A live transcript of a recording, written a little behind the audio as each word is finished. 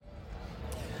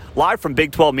Live from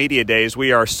Big 12 Media Days,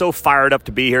 we are so fired up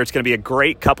to be here. It's going to be a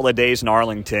great couple of days in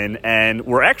Arlington, and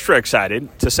we're extra excited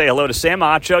to say hello to Sam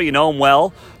Acho. You know him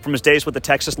well from his days with the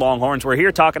Texas Longhorns. We're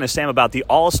here talking to Sam about the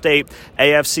AllState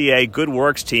AFCA Good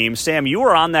Works team. Sam, you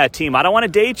were on that team. I don't want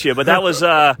to date you, but that was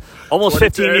almost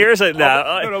 15 years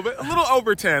now. A little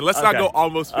over 10. Let's not go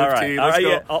almost 15. All right.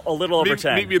 Let's go a little over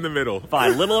 10. Meet me in the middle.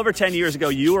 Fine. A little over 10 years ago,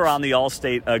 you were on the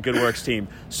AllState Good Works team.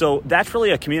 So that's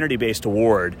really a community-based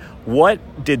award.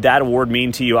 What did that award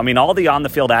mean to you? I mean, all the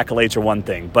on-the-field accolades are one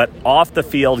thing, but off the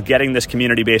field, getting this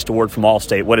community-based award from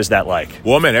AllState, what is that like?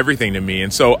 Well, it meant everything to me.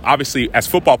 And so, obviously, as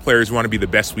football players, we want to be the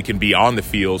best we can be on the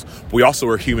field. But we also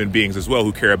are human beings as well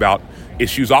who care about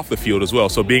issues off the field as well.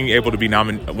 So being able to be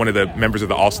one of the members of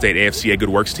the AllState AFCA Good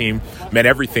Works team meant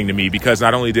everything to me, because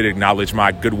not only did it acknowledge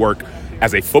my good work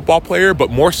as a football player,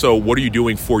 but more so, what are you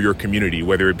doing for your community,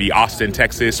 whether it be Austin,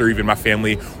 Texas, or even my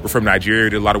family. We're from Nigeria,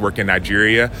 did a lot of work in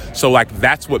Nigeria. So,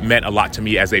 that's what meant a lot to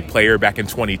me as a player back in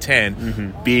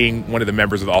 2010, being one of the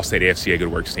members of the AllState AFCA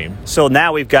Good Works team. So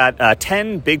now we've got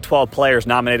 10 Big 12 players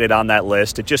nominated on that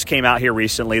list. It just came out here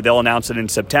recently. They'll announce it in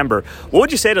September. What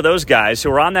would you say to those guys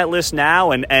who are on that list now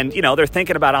and you know, they're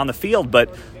thinking about on the field, but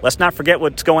let's not forget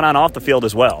what's going on off the field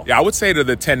as well? Yeah, I would say to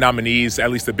the 10 nominees, at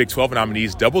least the Big 12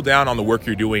 nominees, double down on the work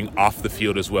you're doing off the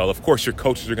field as well. Of course, your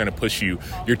coaches are going to push you.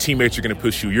 Your teammates are going to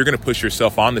push you. You're going to push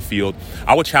yourself on the field.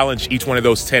 I would challenge each one of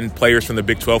those 10 players from the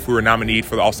Big 12 who were nominated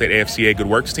for the AllState AFCA Good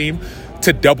Works team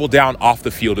to double down off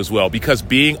the field as well, because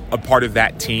being a part of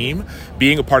that team,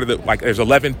 being a part of there's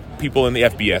 11 people in the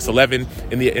FBS, 11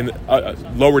 in the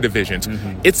lower divisions.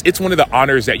 It's one of the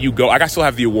honors that you go. I still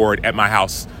have the award at my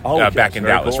house back in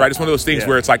Dallas, right? It's one of those things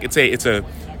where it's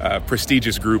a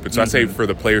prestigious group. And so I say for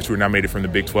the players who are nominated from the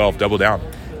Big 12, double down.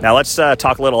 Now let's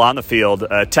talk a little on the field.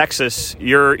 Texas,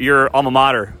 your alma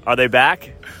mater, are they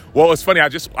back? Well, it's funny. I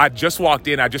just walked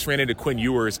in. I just ran into Quinn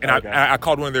Ewers, and I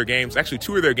called one of their games, actually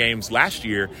two of their games last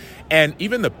year. And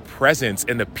even the presence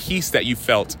and the peace that you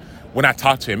felt when I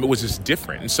talked to him, it was just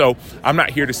different. And so I'm not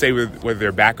here to say whether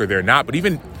they're back or they're not, but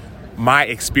even my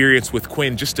experience with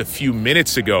Quinn just a few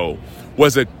minutes ago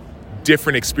was a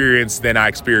different experience than I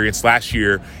experienced last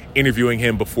year interviewing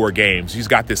him before games. He's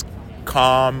got this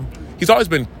calm. He's always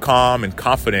been calm and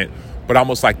confident, but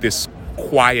almost like this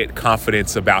quiet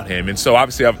confidence about him. And so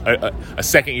obviously a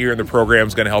second year in the program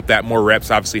is going to help that. More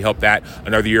reps obviously help that.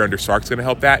 Another year under Sark's going to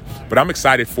help that. But I'm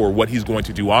excited for what he's going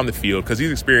to do on the field, because he's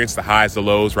experienced the highs, the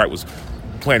lows, right? Was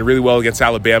playing really well against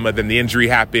Alabama, then the injury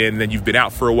happened, then you've been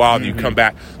out for a while, and you come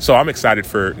back. So I'm excited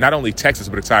for not only Texas,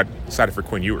 but excited for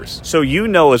Quinn Ewers. So you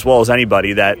know as well as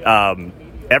anybody that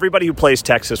everybody who plays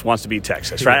Texas wants to beat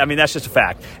Texas, right? I mean, that's just a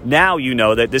fact. Now you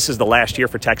know that this is the last year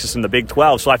for Texas in the Big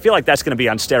 12, so I feel like that's going to be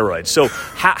on steroids. So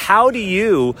how do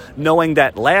you, knowing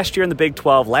that last year in the Big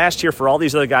 12, last year for all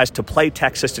these other guys to play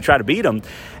Texas to try to beat them,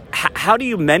 how do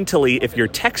you mentally, if you're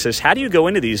Texas, how do you go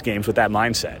into these games with that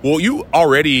mindset? Well, you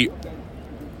already...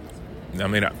 I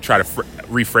mean, I try to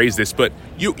rephrase this, but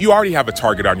you already have a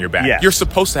target on your back. Yes. You're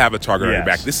supposed to have a target on your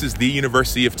back. This is the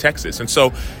University of Texas. And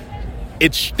so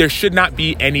there should not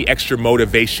be any extra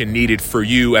motivation needed for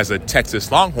you as a Texas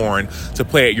Longhorn to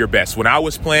play at your best. When I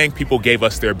was playing, people gave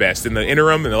us their best. In the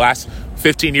interim, in the last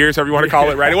 15 years, however you want to call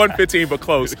it, right? It wasn't 15, but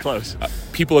close. Close.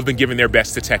 People have been giving their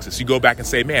best to Texas. You go back and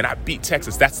say, man, I beat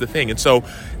Texas. That's the thing. And so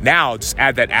now just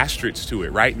add that asterisk to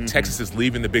it, right? Texas is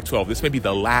leaving the Big 12. This may be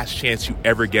the last chance you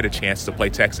ever get a chance to play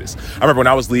Texas. I remember when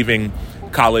I was leaving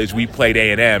college, we played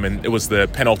A&M, and it was the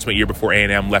penultimate year before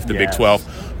A&M left the Big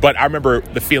 12. But I remember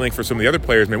the feeling for some of the other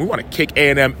players, man, we want to kick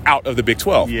A&M out of the Big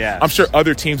 12. Yes. I'm sure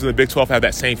other teams in the Big 12 have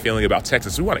that same feeling about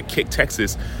Texas. We want to kick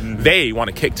Texas. They want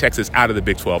to kick Texas out of the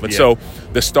Big 12. And so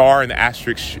the star and the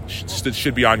asterisk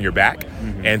should be on your back.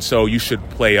 And so you should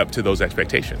play up to those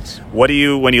expectations. When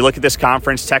you look at this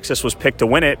conference, Texas was picked to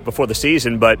win it before the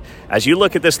season, but as you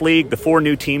look at this league, the 4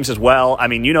 new teams as well, I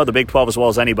mean, you know the Big 12 as well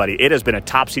as anybody. It has been a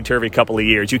topsy-turvy couple of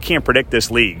years. You can't predict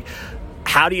this league.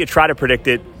 How do you try to predict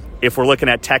it? If we're looking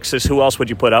at Texas, who else would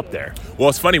you put up there? Well,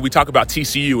 it's funny. We talk about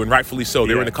TCU, and rightfully so.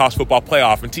 They were in the college football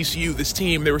playoff, and TCU, this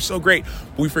team, they were so great.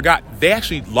 But we forgot they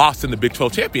actually lost in the Big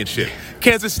 12 championship.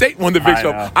 Kansas State won the Big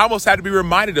 12. I almost had to be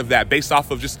reminded of that based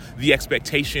off of just the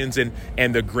expectations and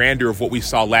the grandeur of what we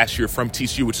saw last year from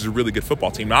TCU, which is a really good football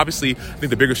team. Now, obviously, I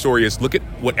think the bigger story is look at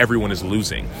what everyone is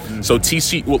losing. So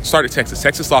TCU, we'll start at Texas.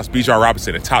 Texas lost Bijan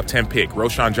Robinson, a top 10 pick.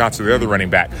 Roshan Johnson, the other running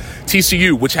back.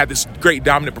 TCU, which had this great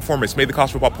dominant performance, made the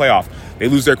college football playoff. They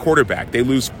lose their quarterback. They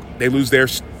lose their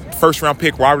first-round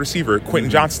pick wide receiver, Quentin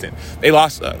Johnston. They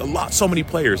lost so many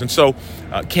players. And so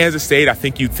Kansas State, I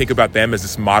think you think about them as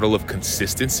this model of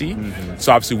consistency.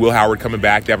 So obviously Will Howard coming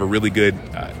back. They have a really good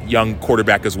young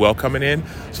quarterback as well coming in.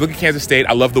 So look at Kansas State.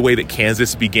 I love the way that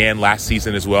Kansas began last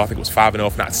season as well. I think it was 5-0,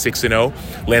 if not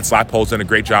 6-0. Lance Leipold's done a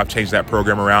great job changing that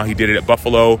program around. He did it at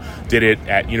Buffalo, did it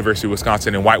at University of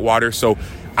Wisconsin in Whitewater. So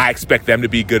I expect them to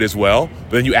be good as well.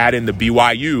 But then you add in the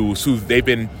BYUs, who they've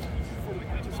been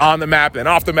on the map and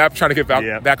off the map, trying to get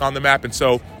back on the map. And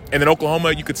then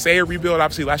Oklahoma, you could say a rebuild.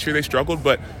 Obviously, last year they struggled,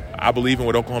 but I believe in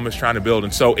what Oklahoma is trying to build.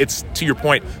 And so it's, to your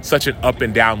point, such an up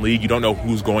and down league. You don't know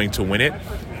who's going to win it.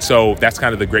 So that's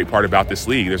kind of the great part about this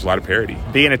league. There's a lot of parity.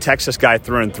 Being a Texas guy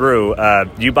through and through,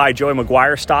 do you buy Joey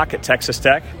McGuire stock at Texas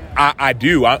Tech? I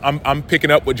do. I'm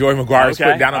picking up what Joey McGuire is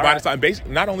putting down on buying stock.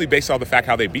 Not only based on the fact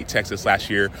how they beat Texas last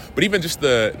year, but even just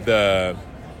the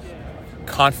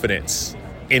confidence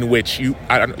in which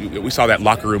we saw that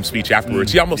locker room speech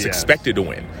afterwards. He almost expected to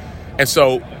win. And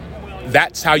so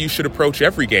that's how you should approach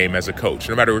every game as a coach,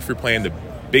 no matter if you're playing the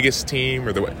biggest team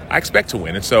or I expect to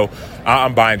win. And so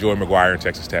I'm buying Joey McGuire and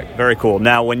Texas Tech. Very cool.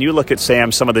 Now, when you look at,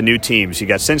 Sam, some of the new teams, you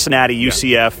got Cincinnati,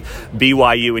 UCF,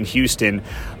 BYU, and Houston.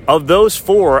 Of those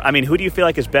four, I mean, who do you feel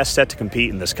like is best set to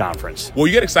compete in this conference? Well,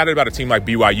 you get excited about a team like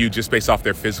BYU just based off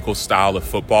their physical style of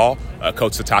football.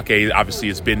 Coach Satake obviously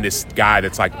has been this guy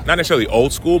that's like not necessarily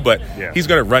old school, but he's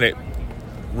going to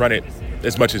run it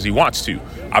as much as he wants to.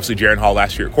 Obviously, Jaron Hall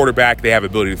last year at quarterback. They have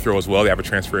ability to throw as well. They have a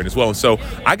transfer in as well. And so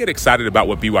I get excited about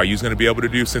what BYU is going to be able to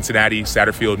do. Cincinnati,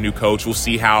 Satterfield, new coach. We'll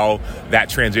see how that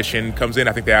transition comes in.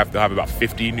 I think they'll have about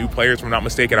 50 new players, if I'm not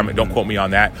mistaken. Don't quote me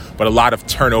on that. But a lot of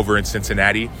turnover in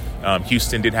Cincinnati.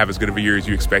 Houston didn't have as good of a year as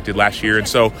you expected last year. And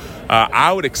so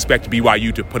I would expect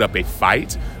BYU to put up a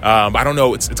fight. I don't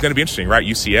know. It's going to be interesting, right?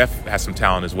 UCF has some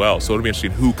talent as well. So it'll be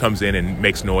interesting who comes in and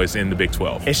makes noise in the Big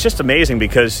 12. It's just amazing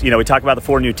because, we talk about the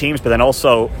four new teams, but then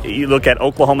also you look at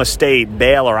Oklahoma State,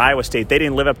 Baylor, Iowa State. They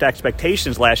didn't live up to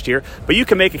expectations last year, but you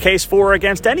can make a case for or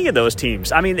against any of those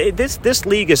teams. I mean, this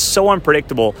league is so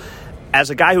unpredictable. As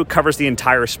a guy who covers the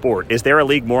entire sport, is there a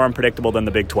league more unpredictable than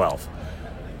the Big 12?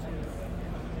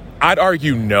 I'd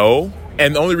argue no.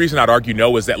 And the only reason I'd argue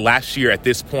no is that last year at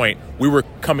this point, we were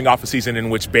coming off a season in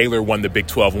which Baylor won the Big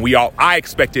 12. And I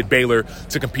expected Baylor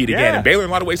to compete again. And Baylor in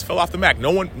a lot of ways fell off the map.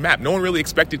 No one really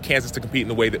expected Kansas to compete in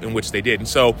the way in which they did. And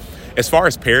so as far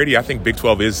as parity, I think Big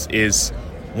 12 is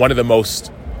one of the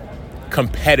most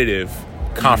competitive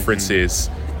conferences.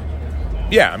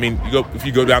 Yeah, I mean, if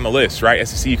you go down the list, right?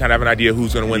 SEC, you kind of have an idea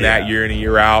who's going to win that year in and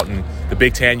year out. And the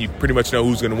Big 10, you pretty much know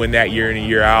who's going to win that year in and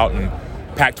year out. And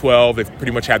Pac-12, they've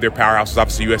pretty much had their powerhouses.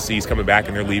 Obviously, USC is coming back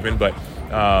and they're leaving. But,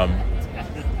 I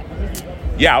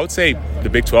would say the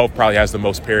Big 12 probably has the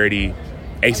most parity.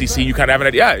 ACC, you kind of have an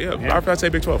idea. Yeah. I'd say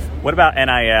Big 12. What about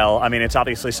NIL? I mean, it's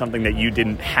obviously something that you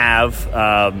didn't have.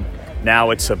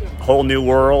 Now it's a whole new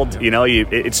world.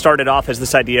 It started off as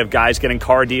this idea of guys getting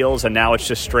car deals, and now it's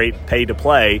just straight pay to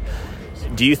play.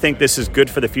 Do you think this is good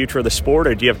for the future of the sport,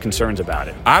 or do you have concerns about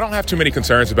it? I don't have too many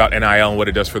concerns about NIL and what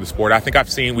it does for the sport. I think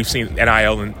we've seen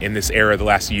NIL in this era the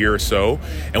last year or so,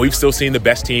 and we've still seen the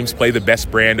best teams play the best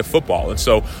brand of football. And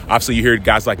so obviously you hear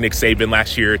guys like Nick Saban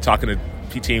last year talking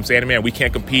to teams saying, man, we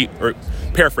can't compete, or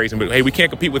paraphrasing, but hey, we can't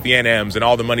compete with the A&Ms and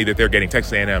all the money that they're getting,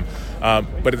 Texas A&M.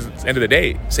 But at the end of the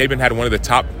day, Saban had one of the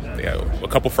top, a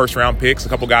couple first-round picks, a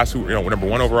couple guys who were number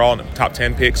one overall and top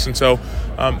 10 picks. And so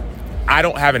I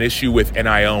don't have an issue with NIL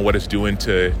and what it's doing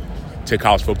to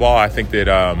college football. I think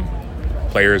that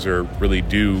players are really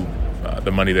due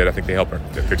the money that I think they help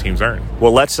their teams earn.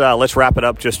 Well, let's wrap it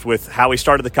up just with how we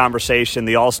started the conversation,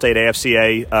 the AllState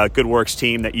AFCA Good Works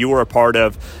team that you were a part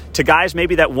of, to guys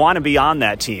maybe that want to be on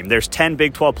that team. There's 10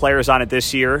 Big 12 players on it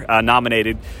this year,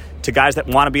 nominated, to guys that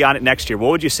want to be on it next year.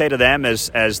 What would you say to them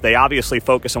as they obviously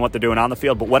focus on what they're doing on the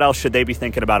field, but what else should they be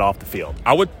thinking about off the field?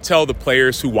 I would tell the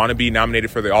players who want to be nominated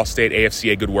for the AllState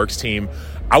AFCA Good Works team,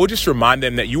 I would just remind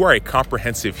them that you are a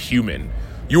comprehensive human.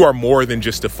 You are more than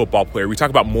just a football player. We talk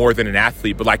about more than an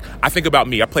athlete, but I think about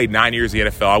me. I played 9 years in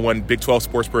the NFL. I won Big 12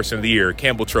 Sports Person of the Year,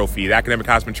 Campbell Trophy, the Academic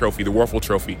Heisman Trophy, the Warfel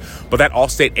Trophy. But that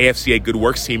All-State AFCA Good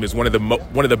Works team is one of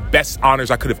the best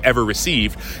honors I could have ever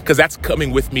received, because that's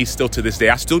coming with me still to this day.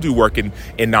 I still do work in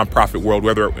nonprofit world,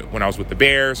 whether when I was with the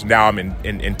Bears, now I'm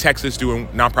in Texas doing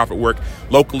nonprofit work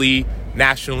locally,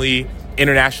 nationally,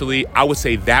 internationally. I would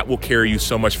say that will carry you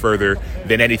so much further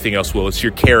than anything else will. It's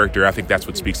your character. I think that's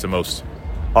what speaks the most.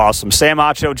 Awesome. Sam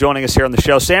Acho joining us here on the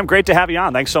show. Sam, great to have you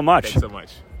on. Thanks so much. Thanks so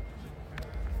much.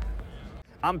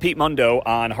 I'm Pete Mundo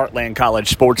on Heartland College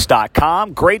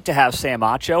Sports.com. Great to have Sam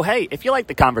Acho. Hey, if you like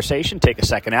the conversation, take a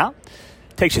second out.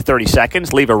 It takes you 30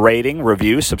 seconds. Leave a rating,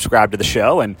 review, subscribe to the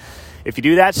show. And If you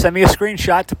do that, send me a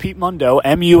screenshot to Pete Mundo,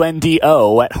 Mundo,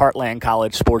 at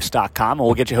heartlandcollegesports.com, and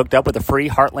we'll get you hooked up with a free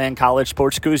Heartland College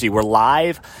Sports koozie. We're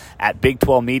live at Big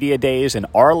 12 Media Days in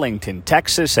Arlington,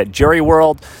 Texas at Jury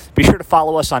World. Be sure to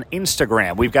follow us on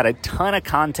Instagram. We've got a ton of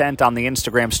content on the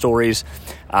Instagram stories.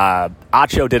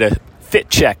 Acho did a fit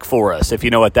check for us, if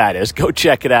you know what that is. Go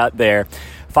check it out there.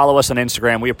 Follow us on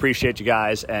Instagram. We appreciate you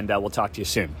guys, and we'll talk to you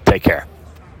soon. Take care.